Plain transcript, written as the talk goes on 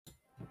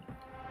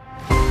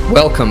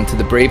Welcome to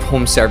the Brave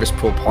Home Service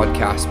Pro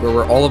podcast, where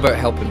we're all about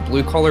helping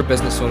blue-collar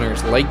business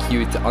owners like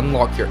you to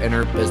unlock your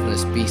inner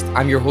business beast.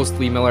 I'm your host,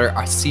 Lee Miller,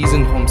 a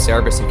seasoned home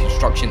service and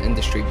construction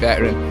industry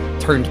veteran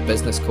turned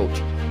business coach.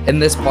 In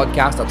this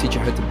podcast, I'll teach you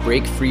how to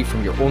break free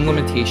from your own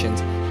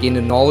limitations, gain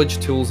the knowledge,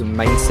 tools, and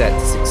mindset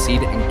to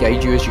succeed, and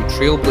guide you as you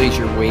trailblaze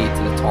your way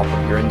to the top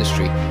of your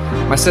industry.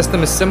 My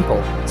system is simple: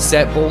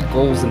 set bold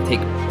goals and take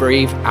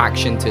brave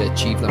action to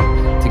achieve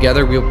them.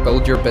 Together, we'll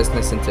build your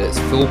business into its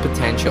full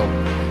potential.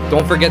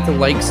 Don't forget to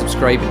like,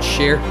 subscribe, and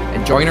share,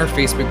 and join our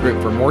Facebook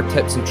group for more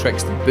tips and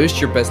tricks to boost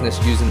your business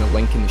using the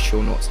link in the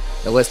show notes.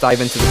 Now let's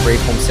dive into the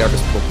Brave Home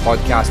Service Pro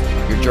podcast.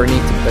 Your journey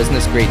to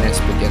business greatness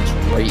begins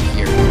right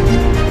here.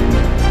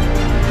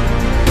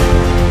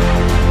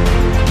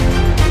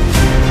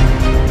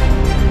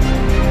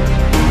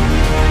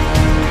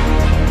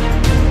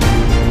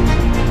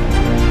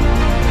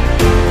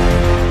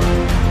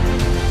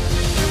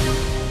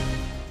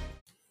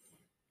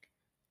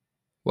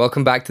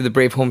 Welcome back to the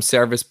Brave Home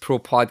Service Pro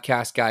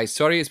podcast, guys.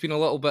 Sorry, it's been a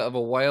little bit of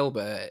a while,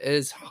 but it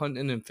is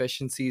hunting and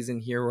fishing season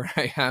here where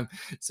I am.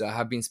 So I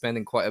have been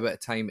spending quite a bit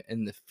of time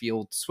in the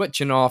field,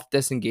 switching off,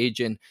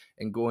 disengaging,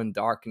 and going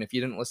dark. And if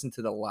you didn't listen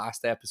to the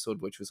last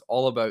episode, which was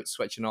all about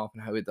switching off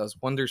and how it does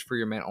wonders for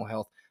your mental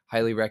health,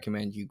 highly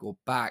recommend you go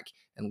back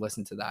and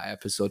listen to that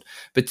episode.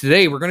 But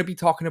today we're going to be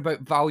talking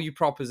about value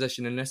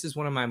proposition, and this is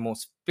one of my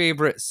most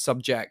favorite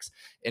subjects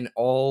in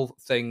all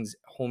things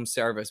home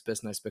service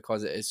business,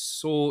 because it is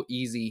so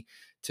easy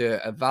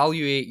to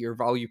evaluate your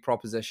value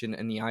proposition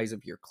in the eyes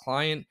of your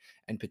client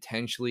and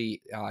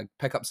potentially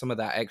pick up some of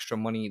that extra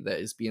money that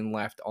is being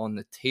left on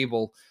the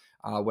table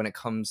when it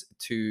comes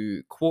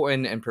to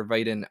quoting and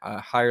providing a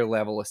higher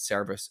level of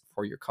service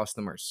for your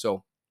customers.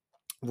 So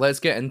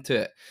let's get into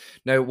it.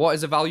 Now, what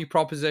is a value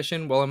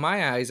proposition? Well, in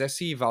my eyes, I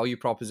see value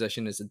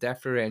proposition as the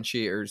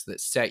differentiators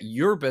that set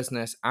your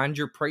business and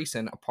your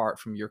pricing apart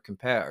from your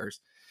competitors.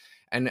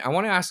 And I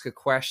want to ask a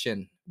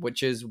question,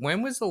 which is,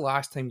 when was the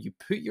last time you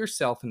put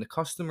yourself in the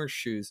customer's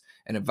shoes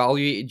and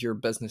evaluated your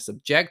business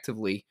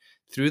objectively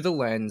through the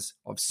lens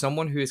of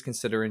someone who is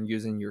considering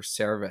using your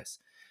service?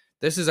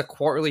 This is a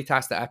quarterly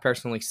task that I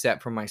personally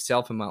set for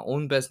myself in my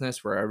own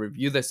business, where I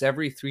review this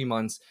every 3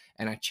 months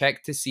and I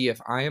check to see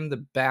if I am the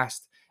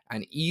best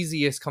and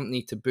easiest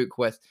company to book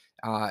with.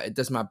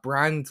 Does my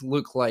brand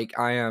look like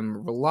I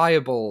am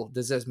reliable?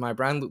 Does my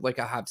brand look like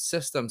I have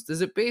systems?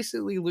 Does it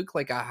basically look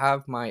like I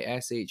have my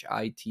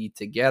SHIT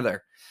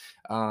together?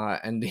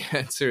 And the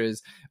answer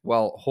is,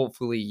 well,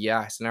 hopefully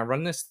yes. And I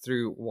run this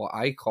through what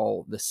I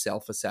call the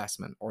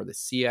self-assessment, or the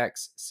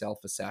CX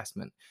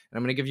self-assessment. And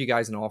I'm going to give you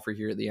guys an offer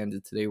here at the end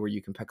of today where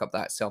you can pick up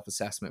that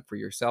self-assessment for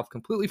yourself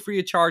completely free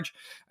of charge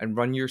and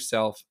run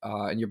yourself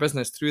and your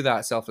business through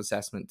that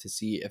self-assessment to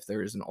see if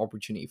there is an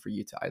opportunity for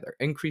you to either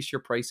increase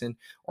your pricing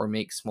or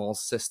make small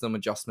system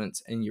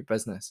adjustments in your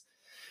business.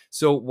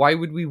 So why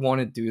would we want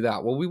to do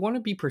that? Well, we want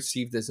to be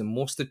perceived as the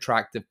most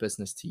attractive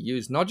business to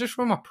use, not just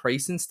from a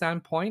pricing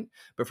standpoint,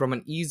 but from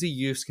an easy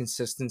use,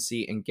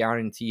 consistency, and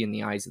guarantee in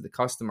the eyes of the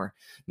customer.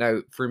 Now,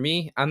 for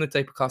me, I'm the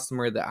type of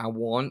customer that I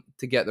want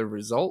to get the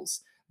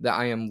results that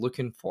I am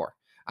looking for.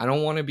 I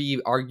don't want to be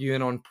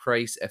arguing on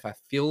price. If I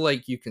feel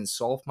like you can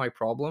solve my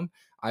problem,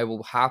 I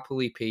will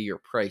happily pay your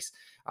price.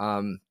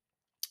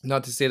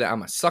 Not to say that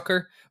I'm a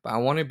sucker, but I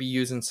want to be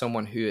using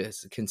someone who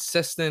is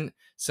consistent,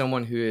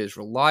 someone who is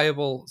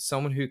reliable,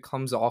 someone who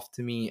comes off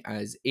to me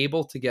as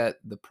able to get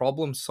the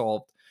problem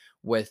solved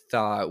with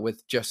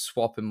just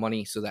swapping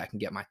money so that I can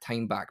get my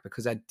time back,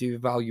 because I do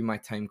value my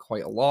time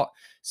quite a lot,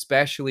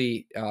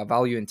 especially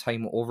valuing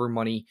time over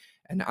money.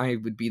 And I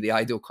would be the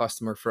ideal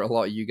customer for a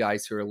lot of you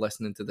guys who are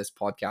listening to this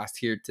podcast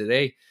here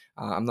today.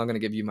 I'm not going to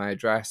give you my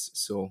address,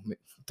 so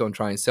don't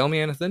try and sell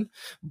me anything.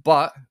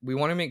 But we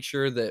want to make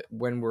sure that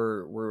when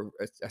we're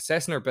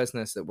assessing our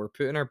business, that we're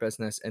putting our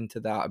business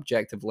into that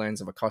objective lens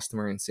of a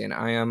customer and saying,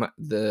 I am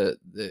the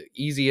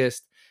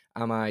easiest,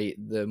 am I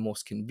the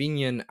most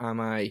convenient, am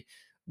I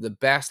the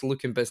best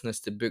looking business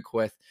to book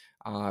with,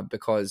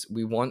 because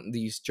we want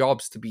these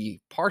jobs to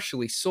be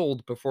partially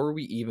sold before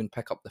we even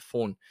pick up the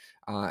phone.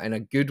 And a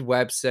good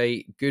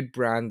website, good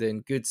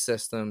branding, good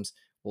systems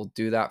will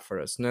do that for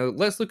us. Now,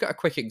 let's look at a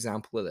quick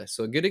example of this.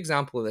 So a good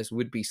example of this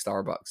would be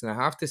Starbucks. And I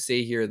have to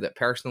say here that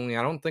personally,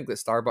 I don't think that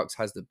Starbucks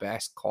has the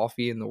best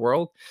coffee in the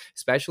world,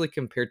 especially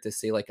compared to,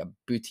 say, like a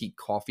boutique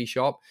coffee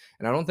shop.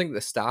 And I don't think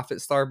the staff at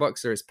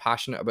Starbucks are as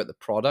passionate about the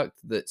product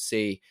that,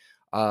 say,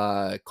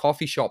 a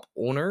coffee shop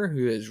owner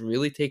who is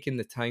really taking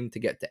the time to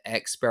get to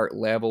expert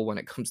level when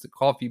it comes to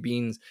coffee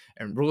beans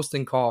and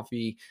roasting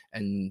coffee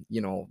and,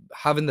 you know,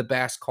 having the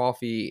best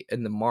coffee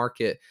in the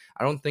market.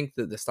 I don't think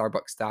that the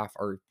Starbucks staff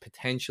are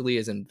potentially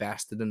as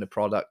invested in the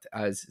product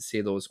as,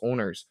 say, those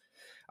owners.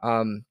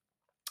 Now,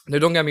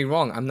 don't get me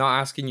wrong. I'm not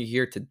asking you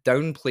here to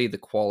downplay the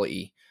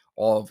quality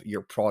of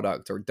your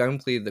product or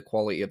downplay the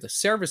quality of the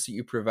service that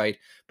you provide,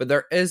 but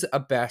there is a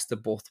best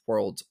of both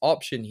worlds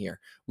option here.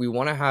 We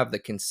want to have the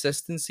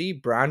consistency,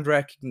 brand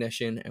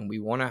recognition, and we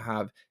want to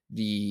have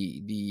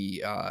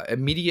the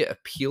immediate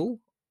appeal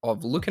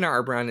of looking at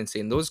our brand and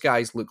saying those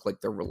guys look like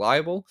they're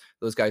reliable,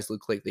 those guys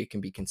look like they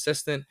can be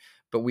consistent,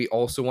 but we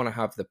also want to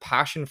have the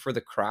passion for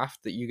the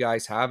craft that you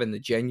guys have and the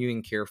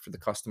genuine care for the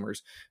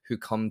customers who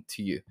come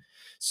to you.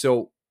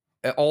 So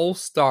it all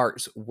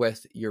starts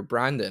with your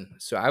branding.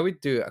 So I would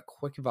do a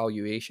quick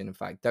evaluation. In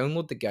fact,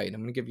 download the guide.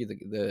 I'm going to give you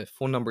the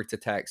phone number to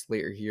text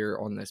later here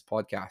on this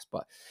podcast,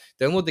 but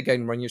download the guide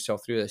and run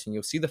yourself through this, and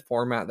you'll see the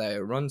format that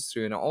it runs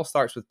through. And it all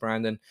starts with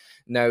branding.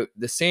 Now,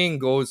 the saying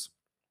goes,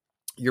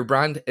 your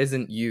brand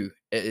isn't you,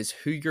 it is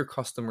who your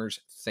customers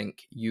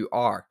think you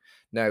are.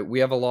 Now, we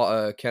have a lot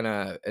of kind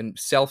of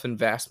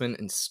self-investment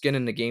and skin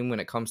in the game when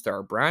it comes to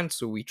our brand,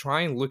 so we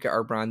try and look at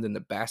our brand in the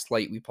best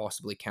light we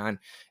possibly can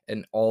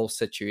in all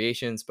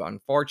situations. But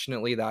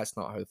unfortunately, that's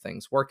not how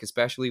things work,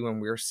 especially when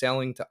we're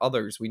selling to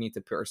others. We need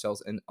to put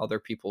ourselves in other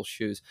people's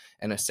shoes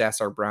and assess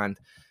our brand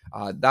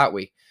that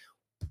way.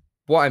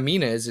 What I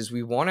mean is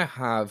we want to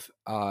have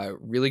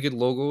really good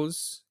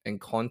logos and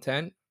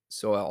content.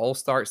 So it all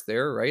starts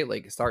there, right?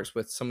 Like it starts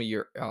with some of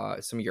your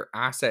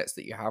assets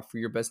that you have for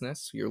your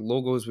business. Your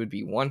logos would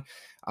be one.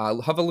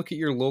 Have a look at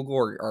your logo,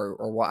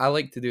 or what I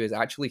like to do is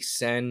actually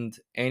send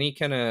any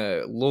kind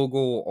of logo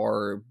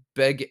or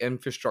big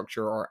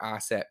infrastructure or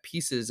asset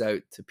pieces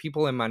out to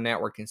people in my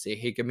network and say,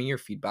 hey, give me your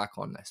feedback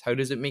on this. How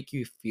does it make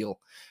you feel?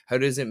 How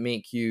does it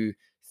make you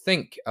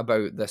think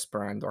about this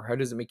brand, or how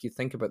does it make you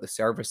think about the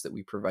service that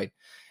we provide?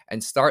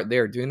 And start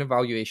there, do an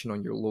evaluation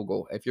on your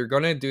logo. If you're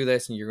going to do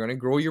this and you're going to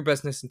grow your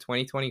business in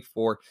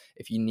 2024,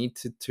 if you need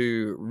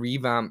to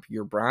revamp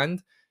your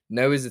brand,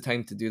 now is the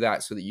time to do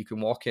that, so that you can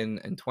walk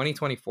in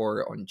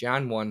 2024 on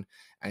Jan 1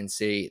 and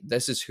say,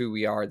 this is who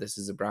we are, this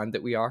is the brand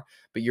that we are.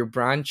 But your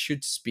brand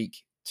should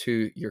speak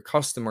to your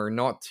customer,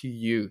 not to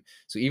you.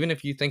 So even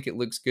if you think it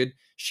looks good,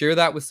 share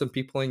that with some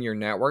people in your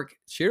network,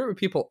 share it with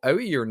people out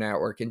of your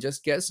network, and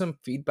just get some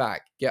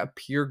feedback. Get a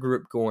peer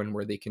group going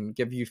where they can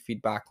give you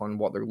feedback on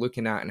what they're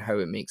looking at and how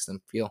it makes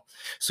them feel.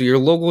 So your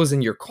logos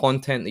and your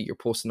content that you're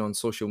posting on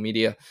social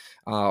media,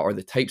 or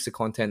the types of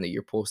content that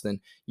you're posting,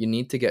 you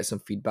need to get some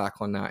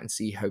feedback on that and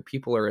see how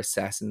people are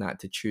assessing that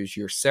to choose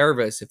your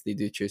service if they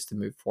do choose to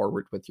move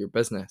forward with your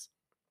business.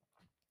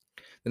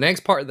 The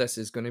next part of this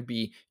is going to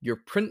be your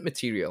print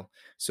material.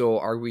 So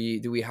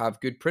do we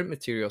have good print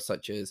material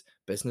such as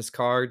business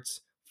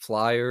cards,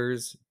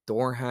 flyers,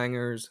 door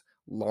hangers,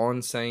 lawn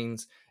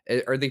signs?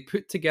 Are they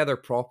put together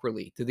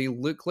properly? Do they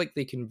look like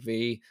they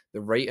convey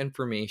the right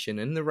information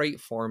in the right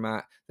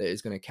format that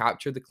is going to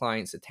capture the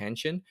client's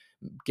attention,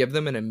 give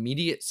them an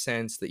immediate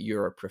sense that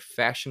you're a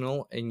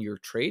professional in your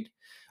trade,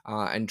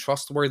 and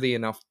trustworthy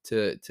enough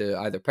to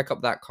either pick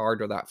up that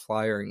card or that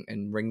flyer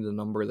and ring the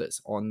number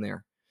that's on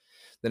there?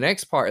 The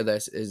next part of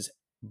this is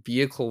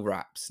vehicle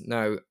wraps.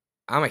 Now,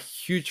 I'm a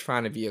huge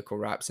fan of vehicle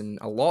wraps, and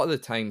a lot of the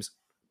times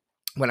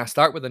when I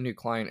start with a new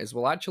client is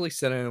we'll actually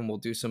sit down and we'll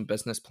do some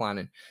business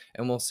planning,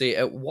 and we'll say,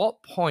 at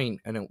what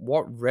point and at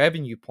what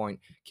revenue point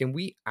can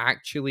we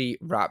actually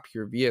wrap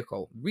your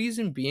vehicle?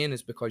 Reason being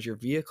is because your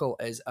vehicle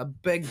is a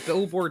big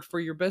billboard for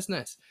your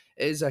business.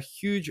 It is a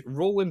huge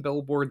rolling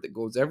billboard that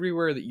goes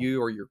everywhere that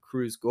you or your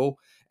crews go,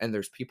 and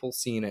there's people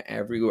seeing it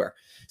everywhere.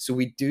 So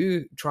we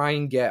do try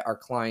and get our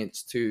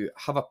clients to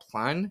have a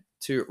plan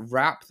to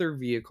wrap their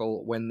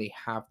vehicle when they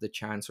have the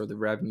chance or the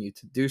revenue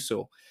to do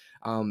so.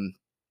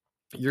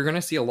 You're going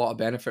to see a lot of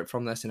benefit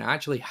from this, and I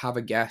actually have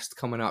a guest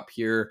coming up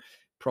here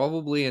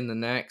probably in the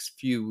next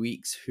few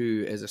weeks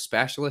who is a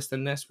specialist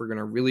in this. We're going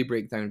to really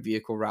break down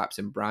vehicle wraps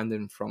and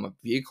branding from a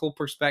vehicle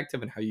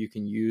perspective and how you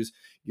can use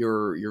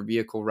your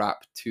vehicle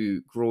wrap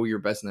to grow your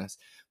business.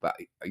 But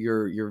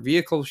your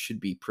vehicle should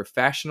be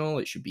professional,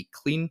 it should be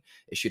clean,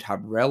 it should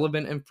have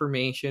relevant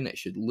information, it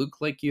should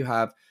look like you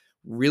have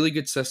really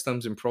good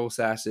systems and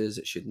processes,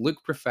 it should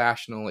look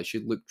professional, it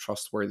should look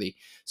trustworthy.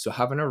 So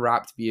having a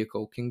wrapped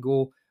vehicle can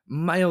go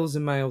miles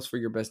and miles for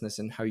your business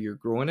and how you're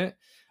growing it.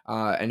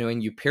 And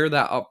when you pair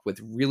that up with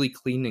really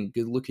clean and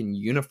good looking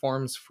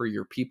uniforms for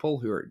your people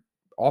who are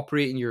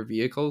operating your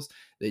vehicles,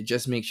 it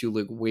just makes you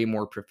look way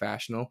more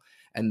professional.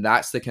 And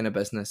that's the kind of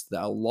business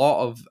that a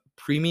lot of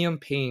premium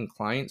paying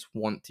clients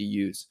want to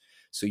use.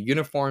 So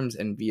uniforms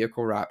and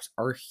vehicle wraps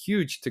are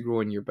huge to grow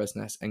in your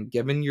business and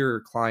giving your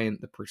client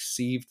the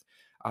perceived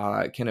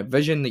kind of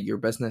vision that your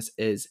business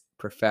is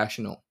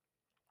professional.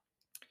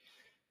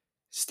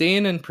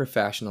 Staying in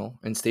professional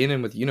and staying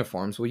in with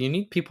uniforms, well, you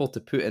need people to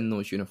put in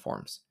those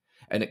uniforms.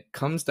 And it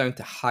comes down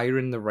to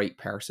hiring the right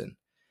person.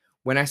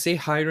 When I say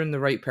hiring the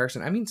right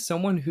person, I mean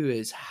someone who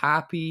is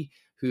happy,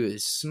 who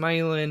is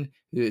smiling,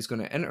 who is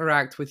going to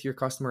interact with your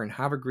customer and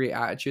have a great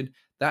attitude.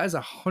 That is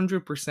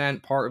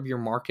 100% part of your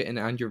marketing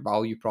and your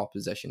value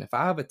proposition. If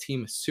I have a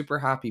team of super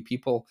happy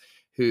people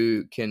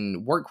who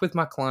can work with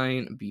my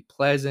client, be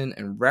pleasant,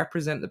 and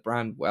represent the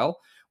brand well,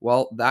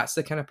 that's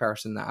the kind of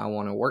person that I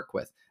want to work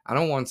with. I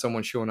don't want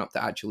someone showing up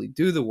to actually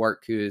do the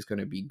work who is going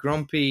to be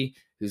grumpy,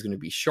 who's going to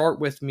be short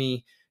with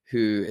me,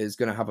 who is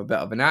going to have a bit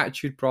of an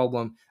attitude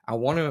problem. I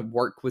want to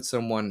work with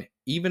someone,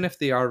 even if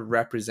they are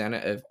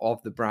representative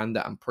of the brand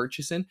that I'm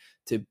purchasing,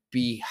 to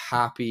be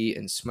happy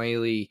and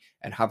smiley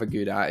and have a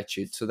good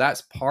attitude. So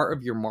that's part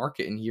of your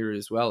marketing here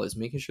as well, is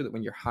making sure that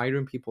when you're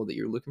hiring people, that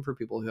you're looking for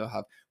people who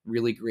have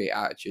really great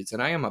attitudes.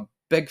 And I am a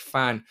big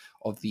fan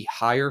of the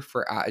hire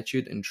for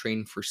attitude and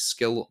train for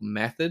skill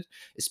method,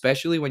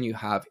 especially when you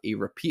have a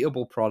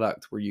repeatable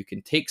product where you can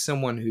take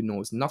someone who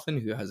knows nothing,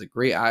 who has a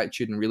great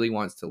attitude and really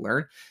wants to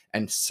learn,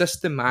 and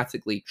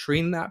systematically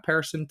train that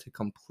person to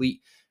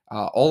complete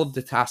all of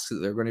the tasks that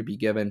they're going to be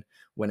given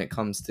when it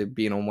comes to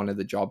being on one of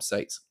the job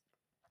sites.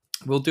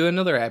 We'll do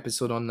another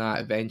episode on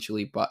that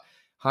eventually, but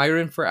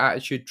hiring for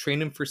attitude,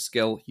 training for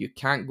skill, you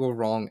can't go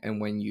wrong.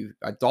 And when you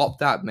adopt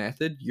that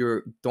method,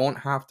 you don't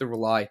have to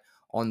rely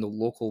on the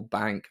local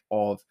bank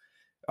of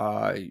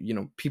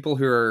people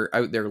who are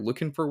out there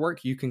looking for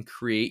work. You can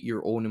create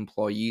your own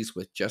employees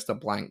with just a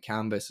blank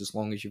canvas, as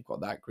long as you've got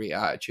that great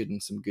attitude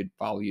and some good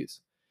values.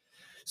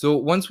 So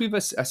once we've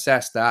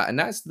assessed that, and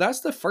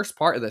that's the first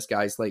part of this,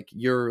 guys, like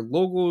your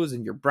logos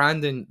and your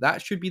branding, that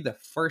should be the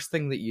first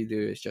thing that you do,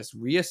 is just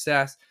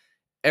reassess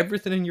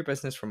everything in your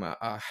business from a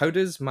how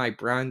does my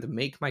brand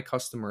make my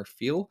customer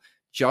feel,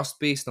 just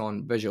based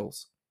on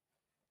visuals.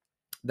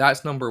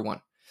 That's number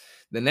one.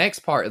 The next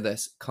part of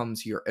this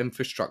comes your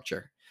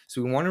infrastructure.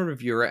 So we want to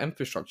review our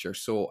infrastructure.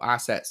 So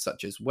assets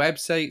such as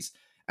websites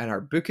and our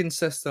booking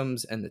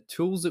systems and the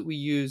tools that we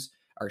use,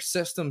 our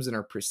systems and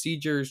our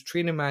procedures,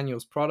 training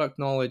manuals, product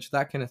knowledge,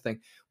 that kind of thing.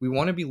 We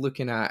want to be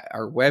looking at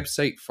our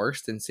website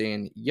first and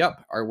saying,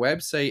 yep, our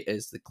website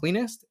is the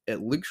cleanest. It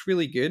looks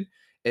really good.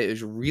 It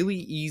is really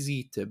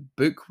easy to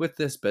book with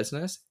this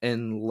business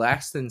in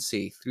less than,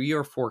 say, 3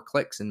 or 4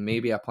 clicks, and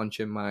maybe I punch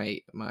in my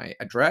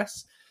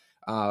address.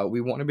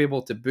 We want to be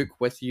able to book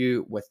with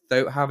you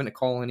without having to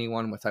call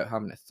anyone, without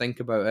having to think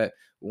about it.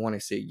 We want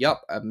to say, yep,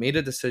 I've made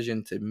a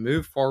decision to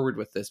move forward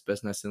with this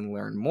business and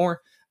learn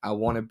more. I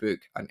want to book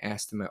an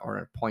estimate or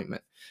an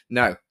appointment.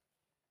 Now,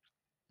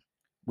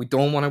 we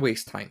don't want to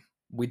waste time.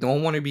 We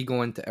don't want to be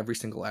going to every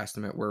single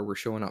estimate where we're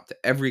showing up to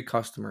every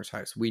customer's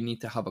house. We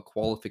need to have a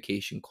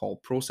qualification call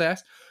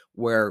process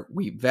where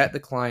we vet the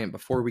client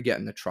before we get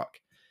in the truck.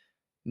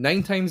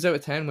 9 times out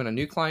of 10, when a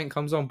new client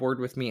comes on board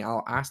with me,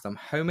 I'll ask them,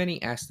 how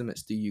many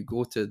estimates do you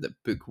go to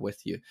that book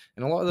with you?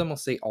 And a lot of them will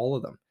say all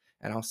of them.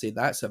 And I'll say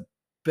that's a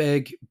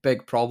big,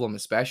 big problem,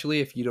 especially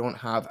if you don't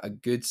have a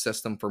good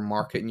system for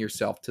marketing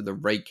yourself to the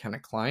right kind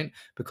of client,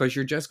 because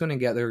you're just going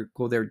to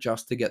go there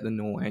just to get the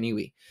no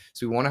anyway.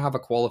 So we want to have a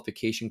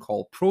qualification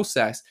call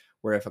process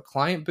where if a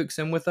client books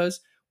in with us,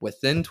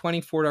 within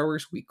 24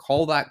 hours, we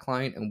call that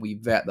client and we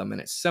vet them.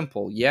 And it's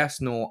simple. Yes,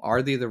 no,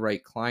 are they the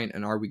right client?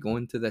 And are we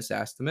going to this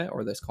estimate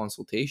or this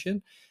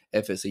consultation?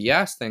 If it's a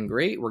yes, then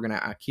great. We're going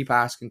to keep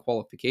asking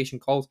qualification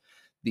calls.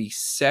 The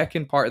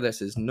second part of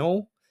this is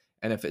no.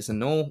 And if it's a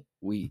no,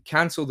 we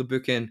cancel the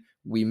booking.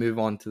 We move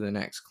on to the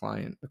next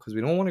client, because we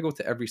don't want to go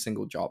to every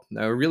single job.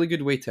 Now, a really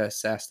good way to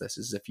assess this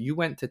is if you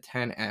went to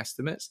 10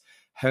 estimates,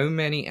 how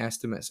many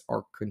estimates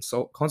or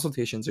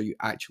consultations are you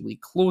actually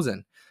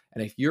closing?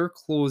 And if you're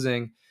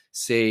closing,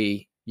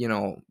 say,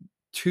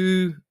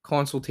 2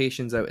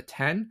 consultations out of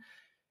 10,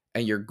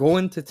 and you're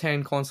going to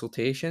 10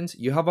 consultations,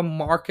 you have a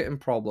marketing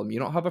problem. You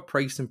don't have a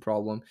pricing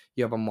problem.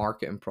 You have a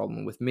marketing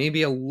problem. With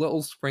maybe a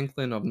little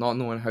sprinkling of not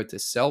knowing how to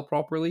sell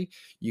properly,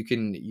 you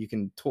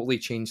can totally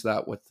change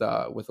that with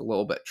a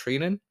little bit of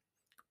training.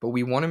 But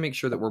we want to make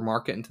sure that we're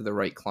marketing to the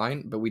right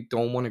client, but we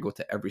don't want to go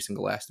to every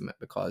single estimate,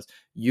 because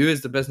you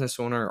as the business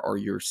owner or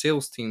your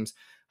sales teams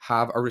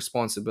have a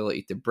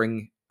responsibility to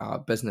bring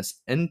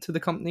business into the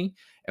company,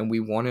 and we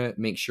want to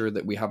make sure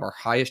that we have our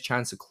highest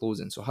chance of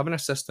closing. So having a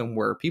system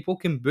where people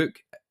can book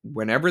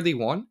whenever they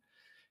want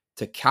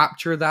to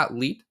capture that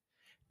lead,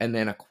 and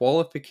then a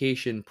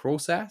qualification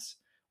process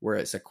where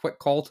it's a quick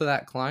call to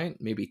that client,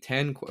 maybe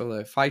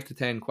 5 to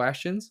 10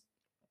 questions.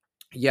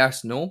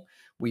 Yes, no,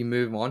 we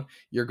move on.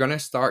 You're going to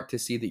start to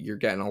see that you're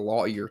getting a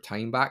lot of your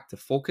time back to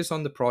focus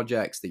on the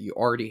projects that you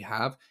already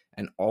have,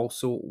 and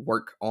also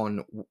work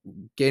on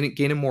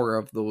gaining more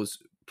of those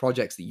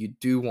projects that you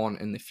do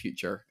want in the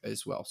future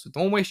as well. So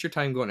don't waste your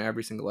time going to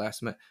every single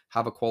estimate.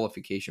 Have a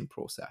qualification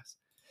process.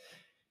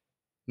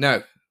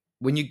 Now,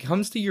 when it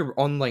comes to your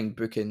online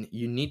booking,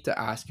 you need to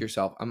ask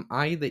yourself, am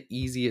I the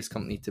easiest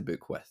company to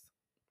book with?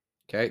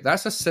 Okay,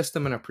 that's a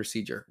system and a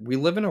procedure. We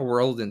live in a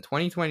world in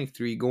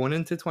 2023 going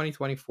into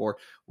 2024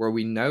 where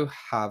we now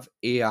have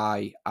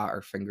AI at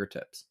our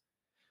fingertips.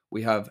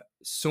 We have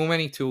so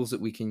many tools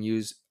that we can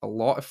use, a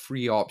lot of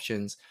free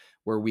options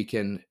where we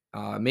can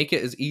make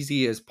it as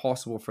easy as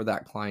possible for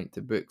that client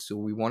to book. So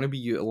we want to be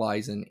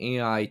utilizing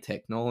AI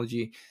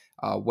technology,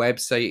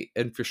 website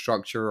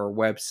infrastructure, or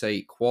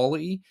website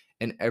quality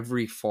in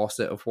every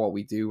faucet of what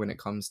we do when it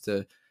comes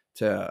to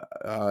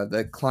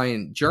the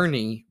client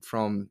journey,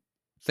 from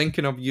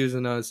thinking of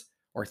using us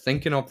or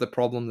thinking of the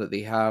problem that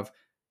they have,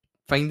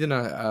 finding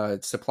a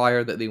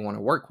supplier that they want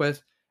to work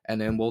with, and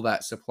then will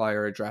that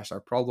supplier address our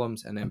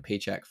problems, and then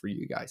paycheck for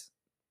you guys.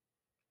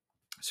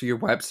 So your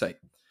website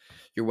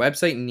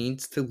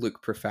needs to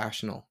look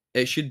professional.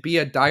 It should be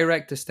a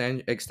direct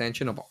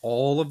extension of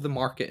all of the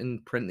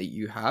marketing print that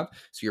you have.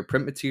 So your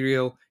print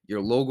material, your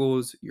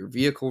logos, your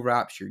vehicle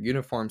wraps, your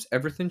uniforms,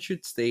 everything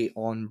should stay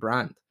on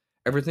brand.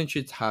 Everything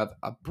should have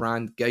a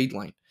brand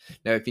guideline.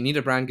 Now, if you need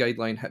a brand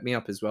guideline, hit me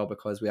up as well,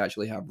 because we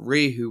actually have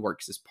Ray, who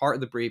works as part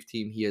of the Brave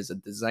team. He is a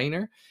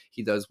designer.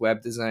 He does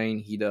web design.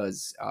 He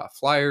does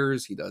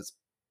flyers. He does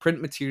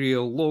print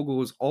material,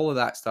 logos, all of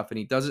that stuff. And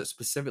he does it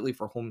specifically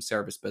for home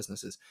service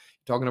businesses.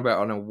 You're talking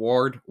about an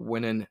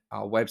award-winning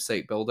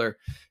website builder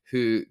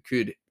who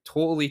could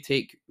totally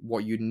take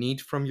what you need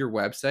from your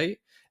website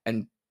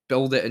and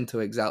build it into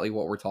exactly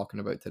what we're talking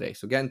about today.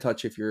 So get in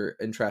touch if you're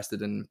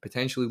interested in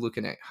potentially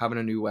looking at having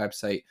a new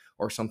website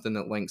or something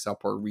that links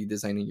up, or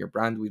redesigning your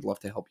brand. We'd love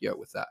to help you out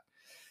with that.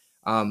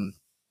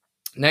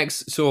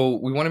 Next, so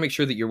we want to make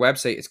sure that your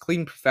website is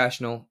clean,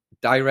 professional,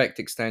 direct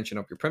extension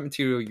of your print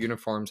material,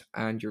 uniforms,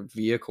 and your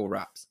vehicle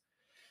wraps.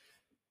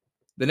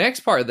 The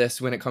next part of this,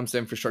 when it comes to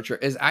infrastructure,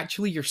 is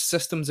actually your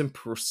systems and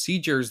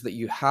procedures that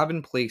you have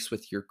in place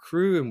with your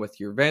crew and with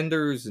your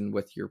vendors and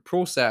with your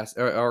process,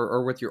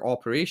 or with your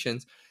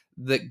operations,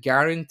 that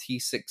guarantee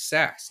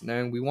success.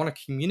 Now, we want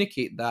to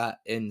communicate that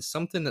in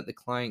something that the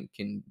client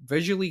can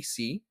visually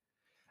see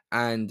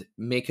and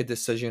make a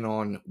decision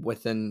on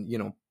within,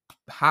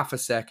 half a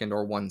second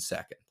or 1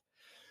 second.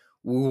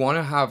 We want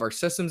to have our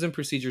systems and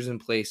procedures in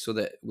place so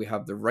that we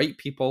have the right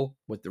people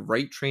with the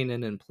right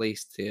training in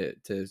place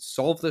to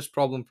solve this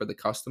problem for the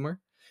customer.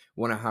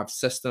 We want to have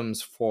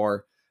systems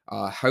for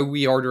how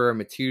we order our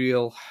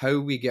material, how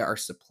we get our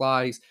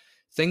supplies,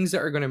 things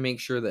that are going to make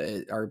sure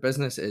that our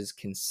business is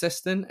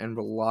consistent and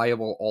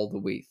reliable all the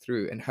way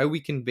through, and how we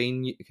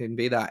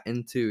convey that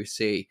into,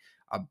 say,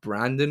 a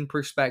branding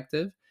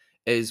perspective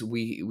is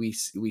we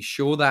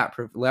show that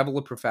level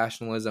of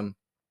professionalism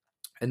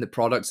in the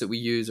products that we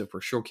use. If we're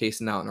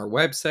showcasing that on our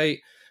website,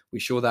 we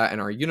show that in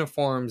our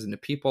uniforms and the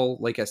people,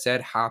 like I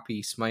said,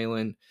 happy,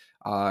 smiling,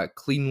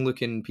 clean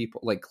looking people,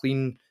 like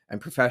clean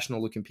and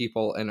professional looking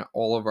people in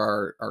all of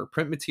our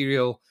print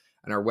material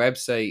and our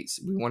websites.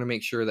 We want to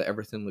make sure that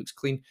everything looks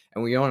clean,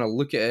 and we want to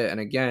look at it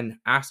and again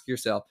ask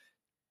yourself,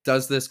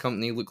 does this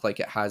company look like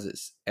it has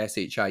its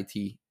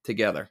SHIT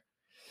together?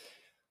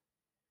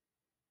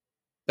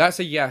 That's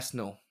a yes,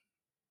 no.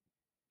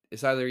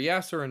 It's either a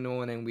yes or a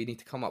no, and then we need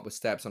to come up with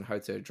steps on how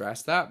to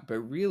address that. But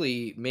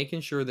really,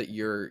 making sure that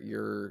your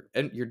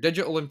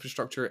digital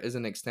infrastructure is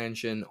an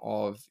extension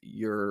of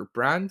your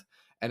brand,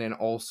 and then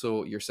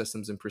also your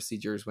systems and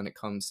procedures when it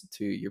comes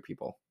to your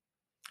people.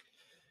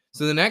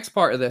 So the next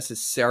part of this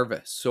is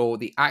service. So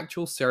the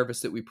actual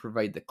service that we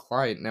provide the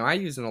client. Now, I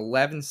use an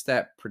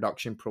 11-step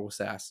production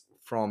process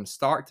from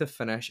start to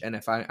finish. And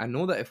if I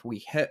know that if we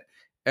hit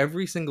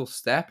every single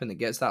step and it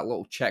gets that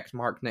little check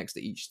mark next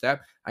to each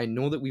step, I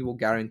know that we will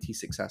guarantee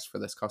success for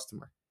this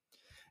customer.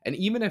 And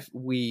even if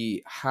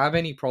we have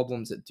any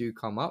problems that do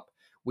come up,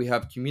 we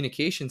have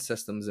communication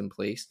systems in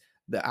place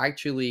that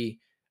actually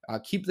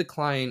keep the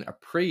client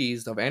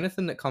appraised of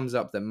anything that comes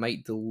up that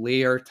might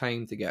delay our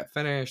time to get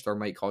finished or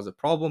might cause a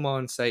problem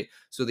on site,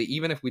 so that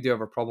even if we do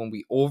have a problem,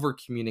 we over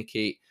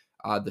communicate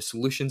the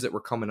solutions that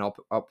we're coming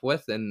up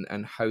with,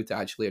 and how to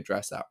actually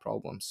address that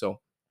problem. So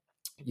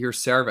your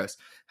service,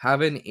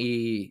 having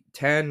a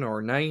 10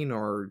 or 9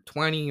 or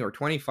 20 or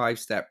 25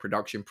 step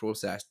production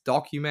process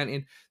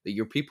documented that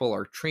your people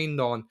are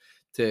trained on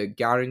to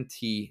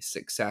guarantee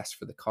success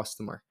for the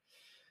customer.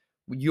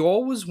 You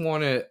always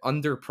want to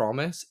under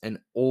promise and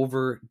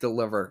over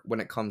deliver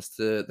when it comes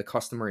to the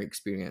customer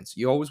experience.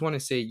 You always want to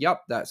say,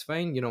 yep, that's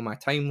fine, my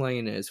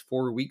timeline is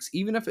 4 weeks.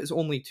 Even if it's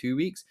only 2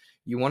 weeks,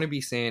 you want to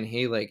be saying,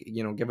 hey, like,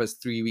 give us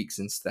 3 weeks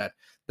instead.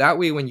 That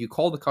way, when you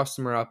call the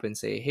customer up and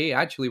say, hey,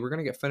 actually, we're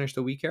going to get finished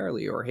a week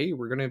early, or hey,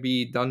 we're going to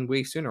be done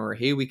way sooner, or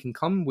hey, we can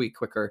come way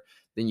quicker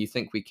than you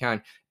think we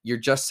can, you're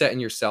just setting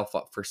yourself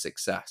up for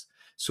success.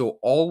 So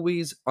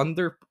always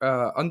under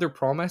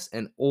promise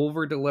and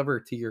over deliver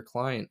to your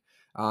client.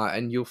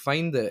 And you'll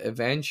find that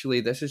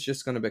eventually this is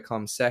just going to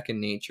become second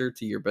nature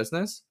to your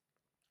business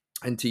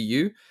and to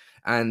you.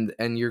 And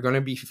you're going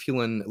to be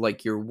feeling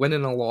like you're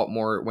winning a lot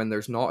more when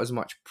there's not as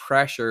much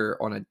pressure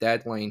on a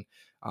deadline,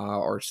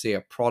 or say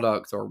a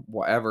product or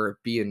whatever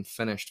being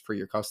finished for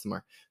your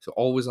customer. So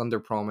always under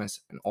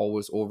promise and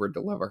always over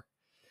deliver.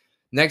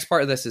 Next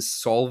part of this is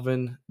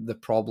solving the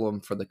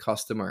problem for the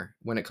customer.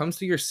 When it comes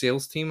to your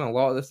sales team, a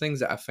lot of the things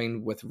that I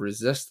find with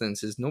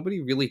resistance is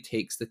nobody really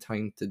takes the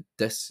time to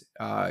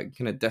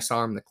kind of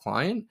disarm the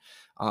client,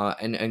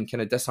 and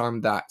kind of disarm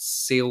that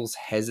sales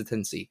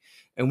hesitancy.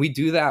 And we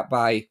do that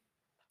by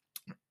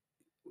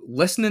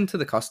listening to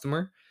the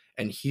customer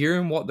and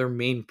hearing what their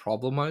main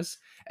problem is,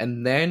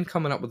 and then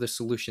coming up with a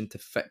solution to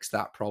fix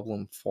that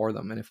problem for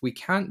them. And if we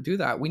can't do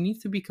that, we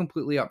need to be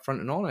completely upfront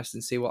and honest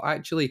and say, well,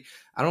 actually,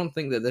 I don't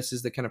think that this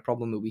is the kind of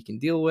problem that we can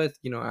deal with.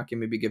 I can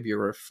maybe give you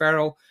a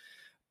referral.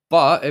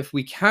 But if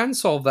we can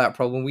solve that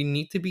problem, we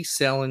need to be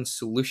selling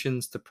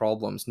solutions to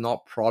problems,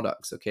 not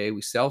products. Okay.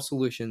 We sell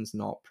solutions,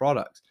 not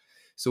products.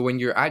 So when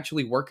you're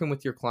actually working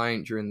with your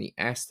client during the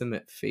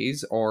estimate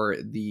phase or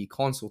the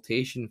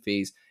consultation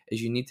phase,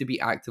 is you need to be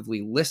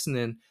actively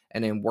listening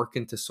and then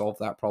working to solve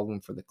that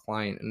problem for the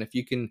client. And if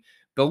you can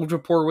build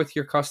rapport with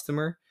your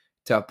customer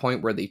to a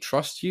point where they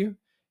trust you,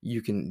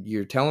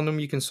 you're telling them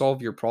you can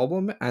solve your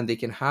problem and they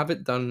can have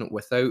it done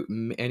without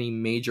any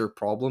major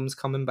problems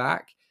coming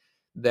back,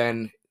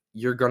 then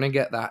you're going to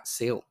get that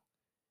sale.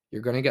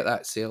 You're going to get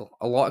that sale.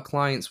 A lot of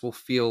clients will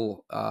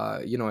feel,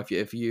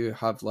 if you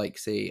have, like,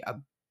 say, a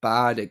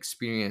bad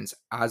experience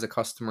as a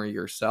customer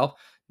yourself,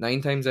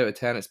 9 times out of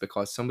 10, it's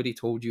because somebody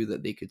told you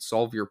that they could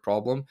solve your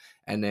problem,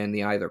 and then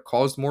they either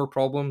caused more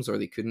problems or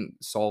they couldn't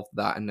solve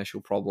that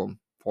initial problem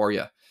for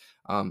you.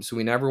 So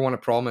we never want to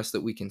promise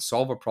that we can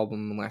solve a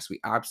problem unless we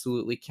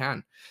absolutely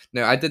can.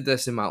 Now, I did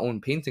this in my own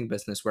painting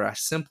business where I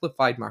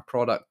simplified my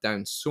product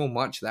down so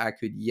much that I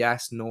could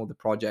know the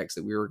projects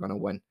that we were going to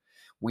win.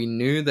 We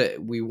knew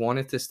that we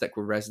wanted to stick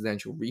with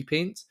residential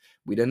repaints.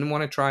 We didn't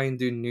want to try and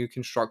do new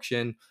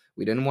construction.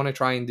 We didn't want to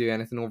try and do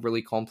anything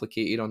overly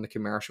complicated on the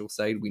commercial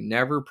side. We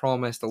never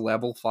promised a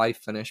level 5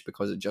 finish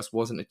because it just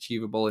wasn't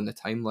achievable in the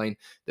timeline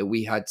that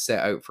we had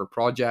set out for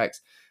projects.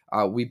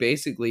 We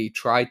basically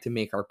tried to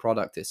make our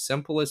product as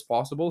simple as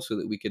possible so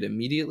that we could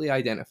immediately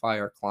identify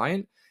our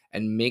client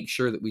and make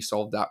sure that we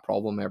solved that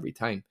problem every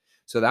time.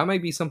 So that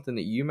might be something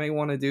that you may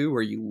want to do,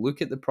 where you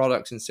look at the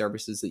products and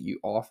services that you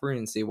offer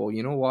and say, well,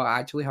 you know what? I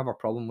actually have a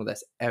problem with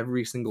this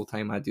every single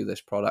time I do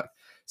this product.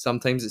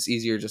 Sometimes it's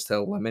easier just to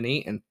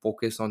eliminate and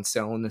focus on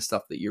selling the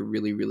stuff that you're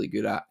really, really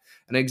good at.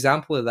 An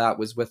example of that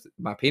was with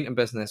my painting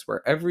business,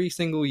 where every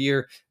single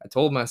year I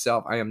told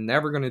myself I am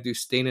never going to do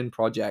staining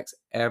projects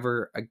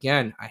ever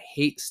again. I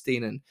hate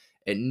staining.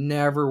 It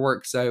never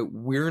works out.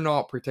 We're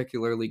not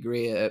particularly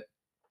great at it.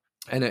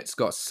 And it's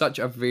got such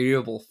a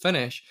variable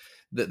finish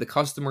that the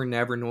customer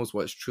never knows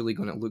what it's truly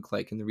going to look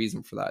like. And the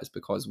reason for that is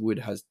because wood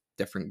has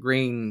different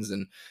grains,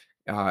 and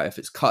if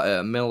it's cut at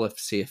a mill, if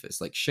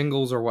it's like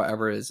shingles or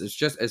whatever it is, it's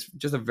just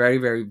a very,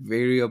 very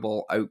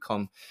variable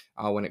outcome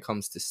when it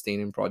comes to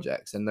staining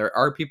projects. And there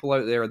are people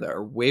out there that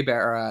are way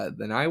better at it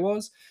than I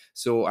was.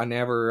 So I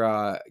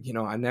never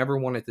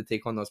wanted to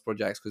take on those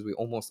projects because we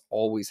almost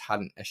always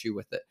had an issue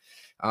with it.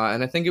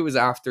 And I think it was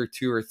after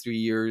 2 or 3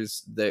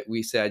 years that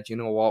we said, you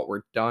know what,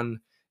 we're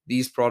done.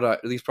 These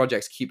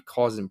projects keep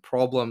causing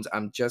problems.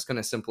 I'm just going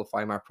to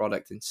simplify my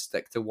product and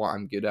stick to what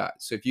I'm good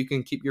at. So if you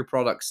can keep your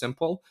product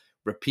simple,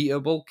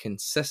 repeatable,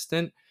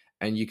 consistent,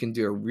 and you can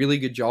do a really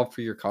good job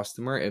for your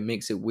customer, it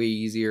makes it way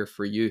easier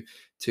for you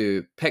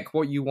to pick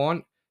what you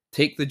want,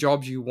 take the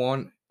jobs you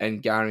want,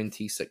 and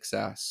guarantee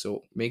success.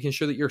 So making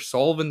sure that you're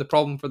solving the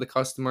problem for the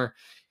customer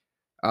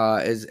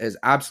is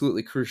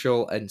absolutely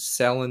crucial, and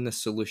selling the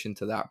solution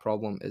to that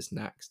problem is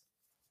next.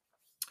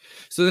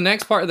 So the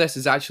next part of this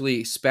is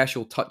actually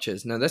special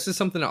touches. Now, this is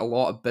something that a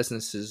lot of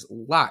businesses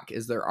lack,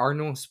 is there are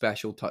no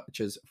special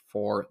touches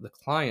for the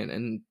client.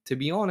 And to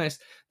be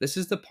honest, this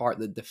is the part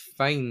that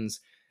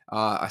defines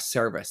a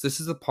service. This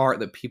is the part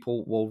that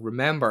people will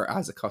remember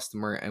as a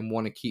customer and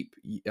want to keep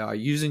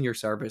using your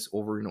service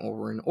over and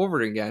over and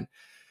over again.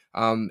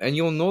 And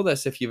you'll know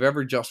this if you've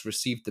ever just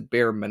received the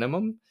bare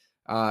minimum.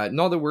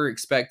 Not that we're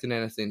expecting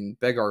anything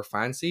big or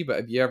fancy, but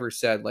have you ever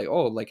said, like,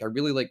 oh, like, I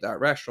really like that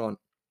restaurant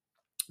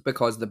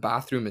because the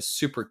bathroom is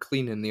super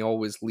clean and they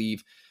always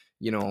leave,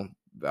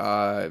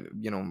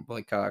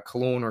 like a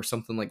cologne or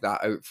something like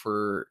that out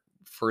for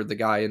the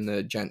guy in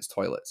the gents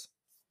toilets,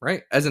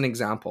 right? As an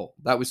example,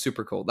 that was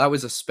super cool. That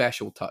was a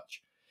special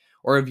touch.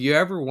 Or if you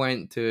ever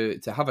went to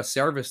have a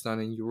service done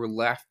and you were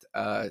left,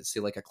 say,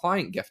 like a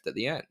client gift at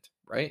the end,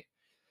 right?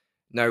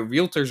 Now,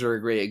 realtors are a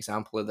great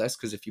example of this,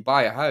 because if you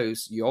buy a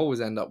house, you always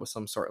end up with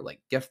some sort of like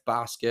gift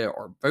basket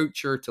or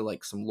voucher to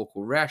like some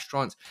local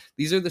restaurants.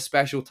 These are the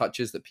special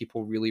touches that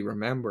people really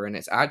remember, and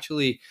it's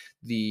actually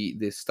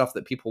the stuff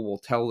that people will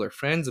tell their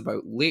friends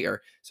about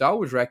later. So I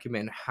always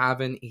recommend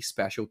having a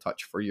special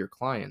touch for your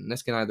client. And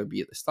this can either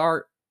be at the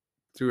start,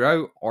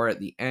 throughout, or at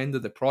the end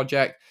of the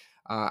project.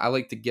 I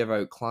like to give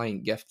out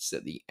client gifts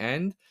at the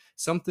end.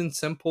 Something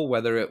simple,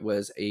 whether it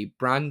was a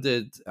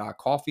branded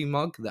coffee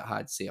mug that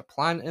had, say, a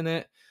plant in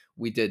it.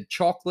 We did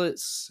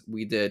chocolates.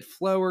 We did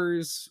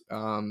flowers.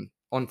 On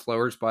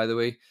flowers, by the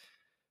way,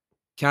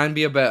 can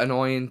be a bit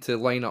annoying to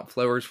line up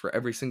flowers for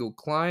every single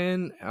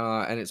client.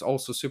 And it's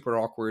also super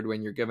awkward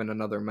when you're giving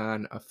another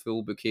man a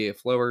full bouquet of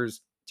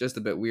flowers. Just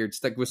a bit weird.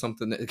 Stick with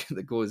something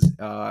that goes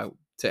to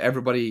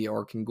everybody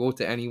or can go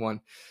to anyone.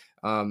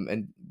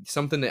 And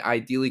something that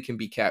ideally can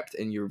be kept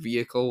in your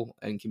vehicle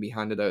and can be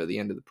handed out at the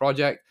end of the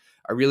project.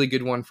 A really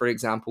good one, for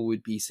example,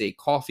 would be, say,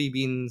 coffee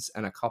beans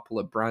and a couple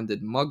of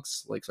branded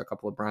mugs, like a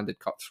couple of branded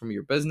cups from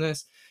your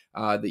business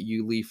that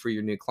you leave for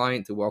your new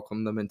client to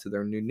welcome them into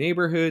their new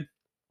neighborhood.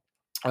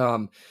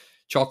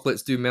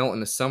 Chocolates do melt in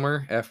the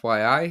summer,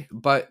 FYI,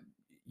 but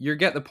you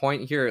get the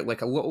point here.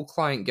 Like, a little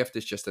client gift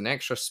is just an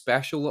extra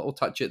special little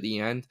touch at the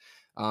end.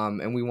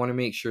 And we want to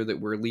make sure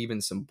that we're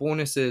leaving some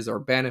bonuses or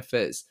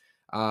benefits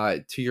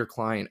to your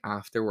client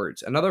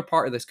afterwards. Another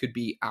part of this could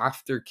be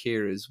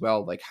aftercare as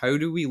well. Like, how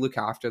do we look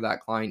after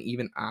that client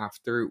even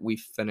after we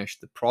finish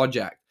the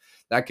project?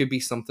 That could be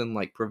something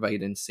like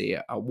providing,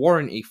 say, a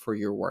warranty for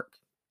your work.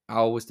 I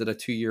always did a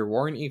 2-year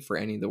warranty for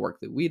any of the work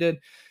that we did.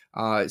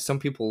 Some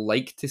people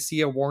like to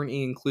see a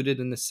warranty included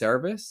in the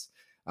service.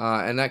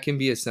 And that can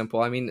be as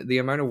simple. I mean, the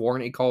amount of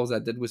warranty calls I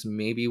did was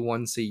maybe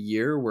once a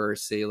year, where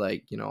say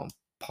like,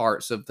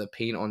 parts of the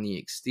paint on the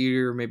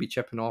exterior maybe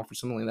chipping off or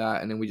something like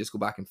that, and then we just go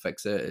back and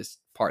fix it as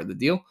part of the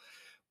deal.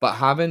 But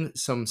having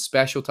some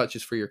special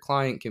touches for your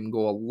client can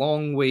go a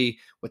long way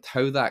with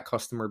how that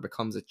customer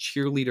becomes a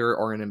cheerleader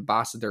or an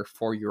ambassador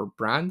for your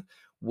brand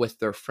with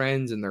their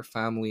friends and their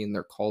family and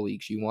their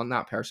colleagues. You want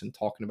that person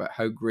talking about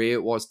how great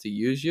it was to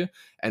use you,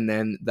 and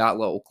then that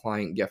little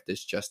client gift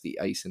is just the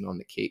icing on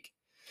the cake.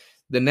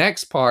 The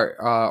next part,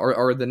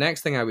 or the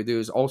next thing I would do,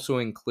 is also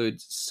include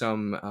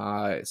some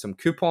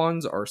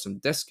coupons or some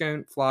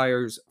discount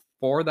flyers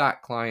for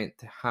that client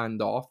to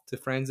hand off to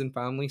friends and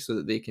family so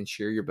that they can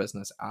share your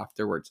business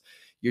afterwards.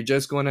 You're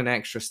just going an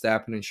extra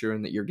step in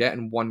ensuring that you're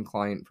getting one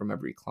client from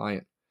every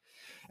client.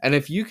 And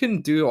if you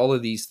can do all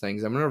of these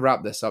things, I'm going to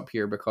wrap this up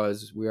here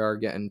because we are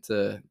getting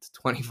to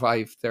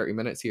 25, 30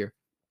 minutes here.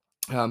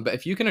 But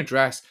if you can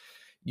address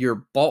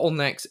your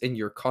bottlenecks in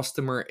your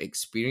customer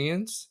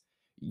experience,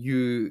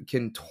 you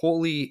can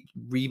totally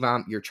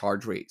revamp your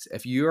charge rates.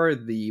 If you are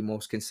the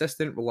most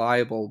consistent,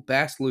 reliable,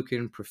 best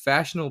looking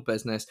professional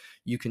business,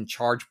 you can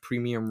charge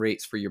premium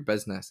rates for your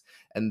business.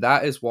 And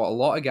that is what a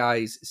lot of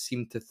guys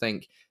seem to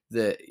think,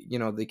 that,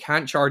 they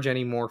can't charge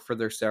any more for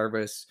their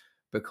service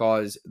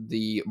because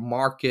the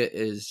market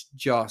is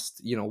just,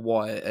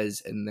 what it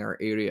is in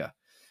their area.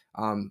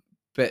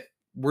 But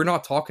we're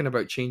not talking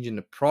about changing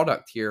the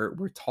product here.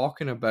 We're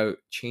talking about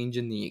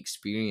changing the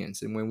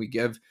experience. And when we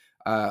give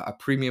a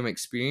premium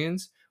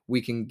experience,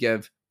 we can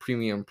give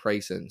premium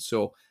pricing.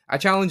 So I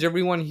challenge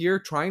everyone here,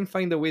 try and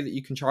find a way that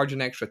you can charge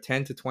an extra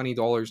 $10 to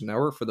 $20 an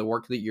hour for the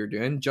work that you're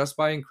doing just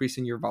by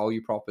increasing your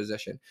value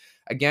proposition.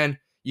 Again,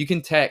 you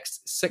can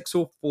text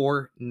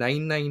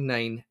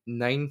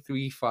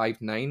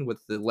 604-999-9359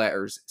 with the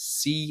letters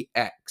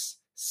CX,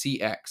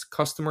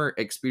 customer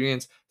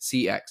experience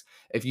CX.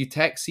 If you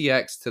text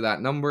CX to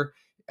that number,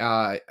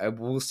 I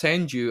will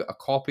send you a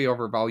copy of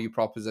our value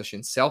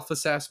proposition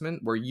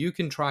self-assessment where you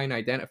can try and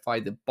identify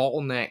the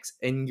bottlenecks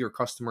in your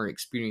customer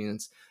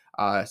experience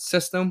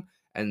system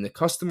and the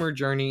customer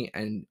journey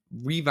and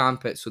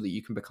revamp it so that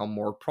you can become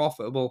more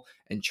profitable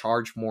and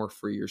charge more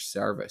for your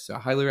service. So I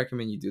highly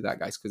recommend you do that,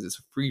 guys, because it's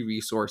a free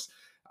resource.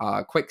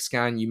 Quick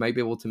scan, you might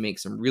be able to make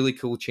some really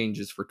cool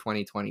changes for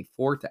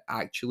 2024 to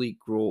actually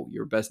grow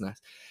your business.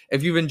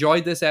 If you've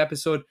enjoyed this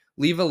episode,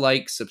 leave a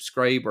like,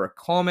 subscribe, or a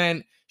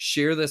comment.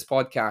 Share this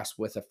podcast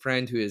with a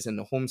friend who is in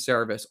the home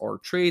service or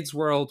trades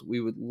world. We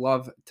would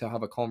love to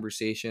have a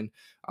conversation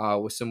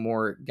with some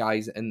more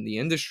guys in the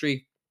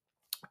industry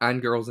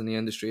and girls in the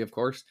industry, of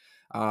course,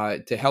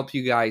 to help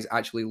you guys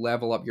actually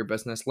level up your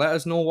business. Let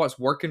us know what's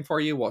working for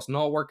you, what's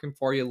not working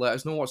for you. Let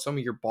us know what some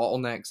of your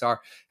bottlenecks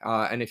are.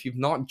 And if you've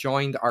not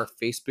joined our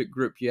Facebook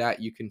group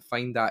yet, you can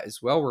find that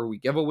as well, where we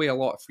give away a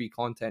lot of free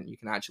content. You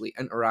can actually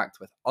interact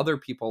with other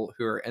people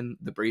who are in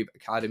the Brave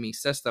Academy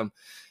system.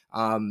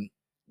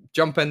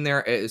 Jump in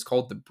there. It is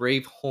called the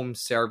Brave Home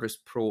Service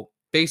Pro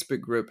Facebook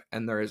group,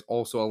 and there is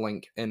also a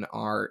link in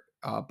our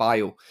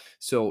bio.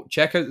 So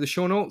check out the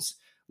show notes.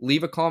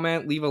 Leave a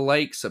comment, leave a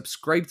like,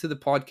 subscribe to the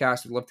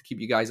podcast. We'd love to keep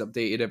you guys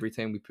updated every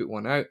time we put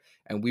one out,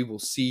 and we will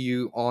see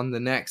you on the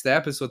next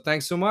episode.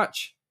 Thanks so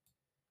much.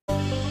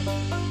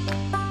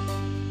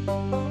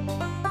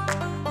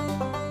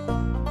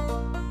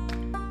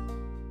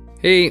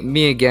 Hey,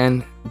 me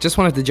again. Just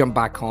wanted to jump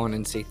back on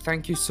and say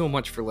thank you so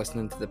much for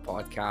listening to the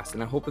podcast,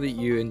 and I hope that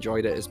you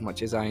enjoyed it as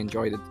much as I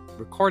enjoyed it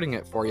recording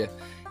it for you.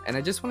 And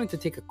I just wanted to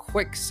take a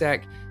quick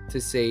sec to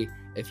say,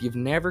 if you've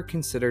never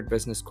considered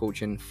business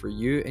coaching for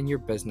you and your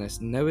business,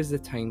 now is the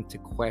time to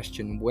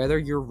question whether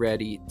you're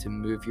ready to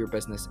move your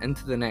business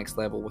into the next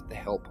level with the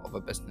help of a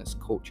business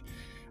coach.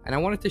 And I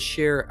wanted to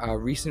share a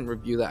recent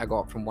review that I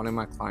got from one of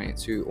my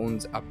clients who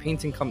owns a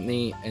painting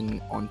company in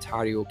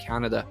Ontario,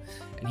 Canada.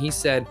 And he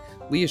said,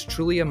 Lee is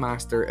truly a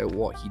master at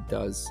what he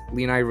does.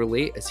 Lee and I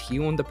relate, as he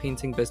owned a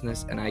painting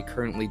business and I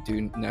currently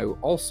do now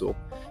also.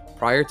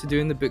 Prior to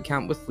doing the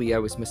bootcamp with Lee, I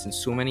was missing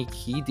so many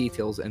key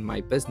details in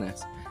my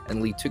business.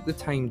 And Lee took the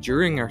time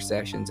during our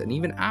sessions and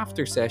even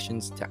after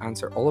sessions to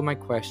answer all of my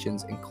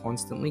questions and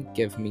constantly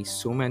give me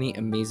so many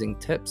amazing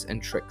tips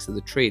and tricks of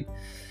the trade.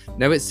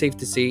 Now it's safe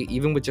to say,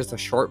 even with just a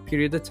short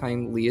period of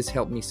time, Lee has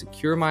helped me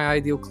secure my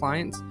ideal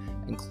clients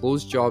and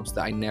close jobs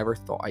that I never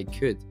thought I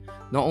could.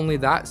 Not only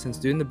that, since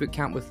doing the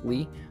bootcamp with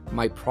Lee,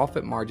 my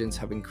profit margins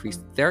have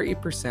increased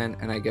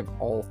 30%, and I give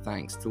all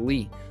thanks to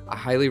Lee. I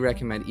highly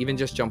recommend even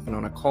just jumping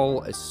on a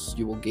call, as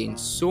you will gain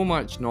so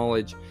much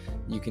knowledge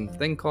you can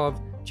think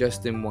of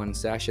just in one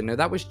session. Now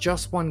that was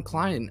just one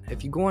client.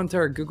 If you go onto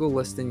our Google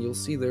listing, you'll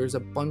see there's a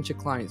bunch of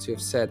clients who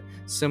have said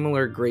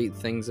similar great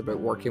things about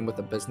working with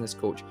a business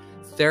coach.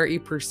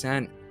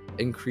 30%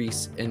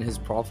 increase in his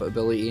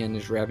profitability and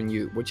his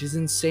revenue, which is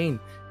insane.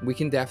 we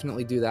can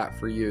definitely do that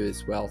for you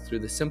as well through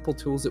the simple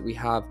tools that we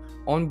have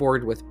on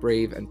board with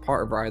Brave and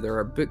part of either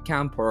our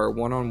bootcamp or our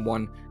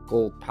one-on-one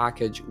gold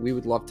package. We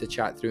would love to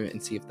chat through it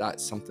and see if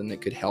that's something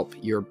that could help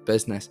your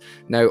business.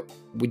 Now,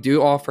 we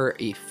do offer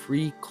a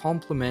free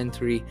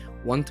complimentary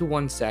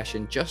one-to-one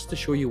session just to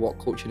show you what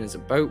coaching is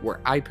about,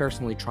 where I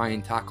personally try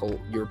and tackle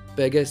your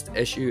biggest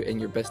issue in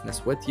your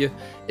business with you.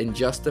 In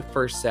just the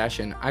first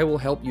session, I will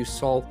help you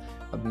solve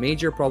a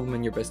major problem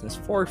in your business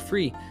for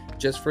free,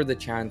 just for the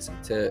chance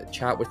to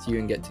chat with you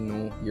and get to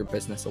know your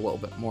business a little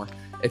bit more.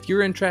 If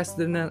you're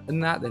interested in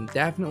that, then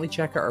definitely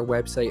check out our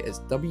website. It's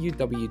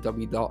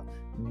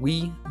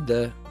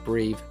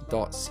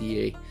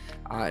www.wethebrave.ca.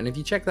 And if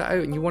you check that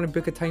out and you want to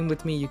book a time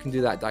with me, you can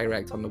do that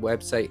direct on the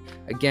website.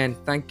 Again,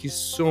 thank you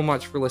so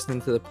much for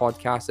listening to the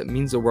podcast. It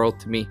means the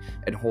world to me,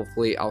 and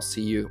hopefully I'll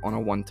see you on a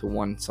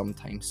one-to-one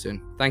sometime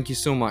soon. Thank you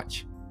so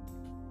much.